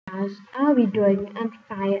guys, I'll be doing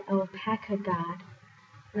a FireAlpaca guide.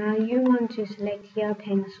 Now you want to select here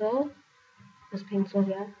pencil, this pencil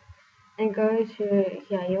here, and go to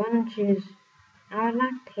here. You want to choose, I would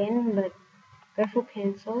like pen, but go for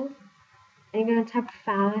pencil. And you're going to tap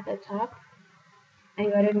file at the top,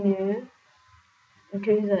 and go to new, and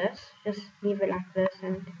choose this. Just leave it like this,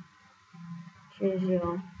 and choose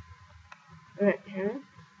your version,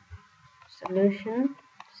 solution,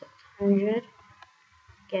 600.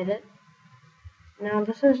 Get it? Now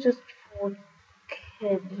this is just for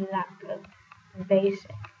kids, like a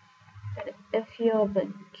basic. But if you're a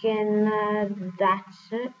beginner,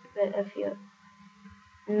 that's it. But if you're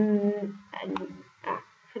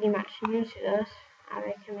pretty much new to this, I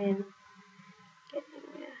recommend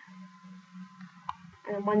getting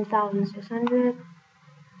 1600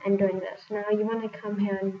 and doing this. Now you want to come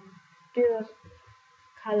here and do a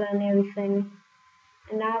color and everything.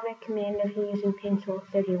 And I recommend if you're using pencil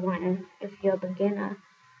 31, if you're a beginner,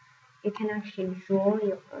 you can actually draw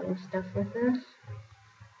your own stuff with this,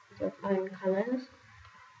 with your own colors.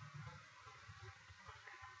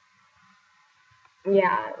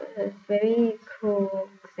 Yeah, it's a very cool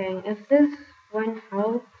thing. If this won't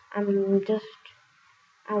help, I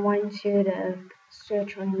want you to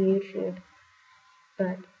search on YouTube,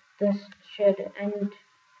 but this should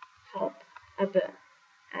help a bit,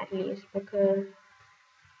 at least, because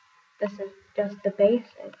this is just the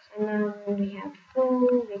basics. And then we have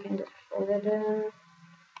full, we can just fill it in.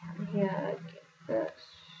 And here, get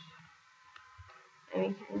this, and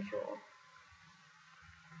we can draw.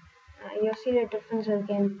 You'll see the difference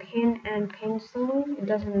again, pen and pencil. It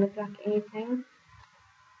doesn't look like anything.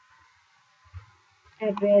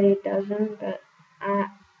 It really doesn't, but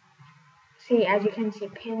see, as you can see,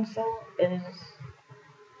 pencil is,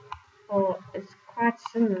 it's quite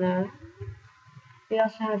similar. We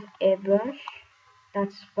also have airbrush.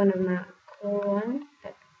 That's one of my cool ones.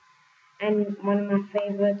 And one of my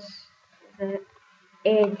favorites is the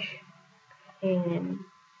edge pen.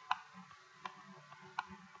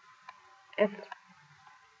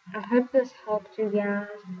 I hope this helped you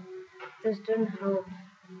guys. If this didn't help,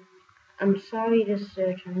 I'm sorry, to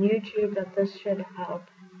search on YouTube, but this should help.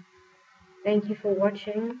 Thank you for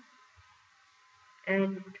watching.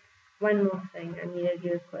 And one more thing I need to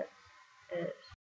do quick is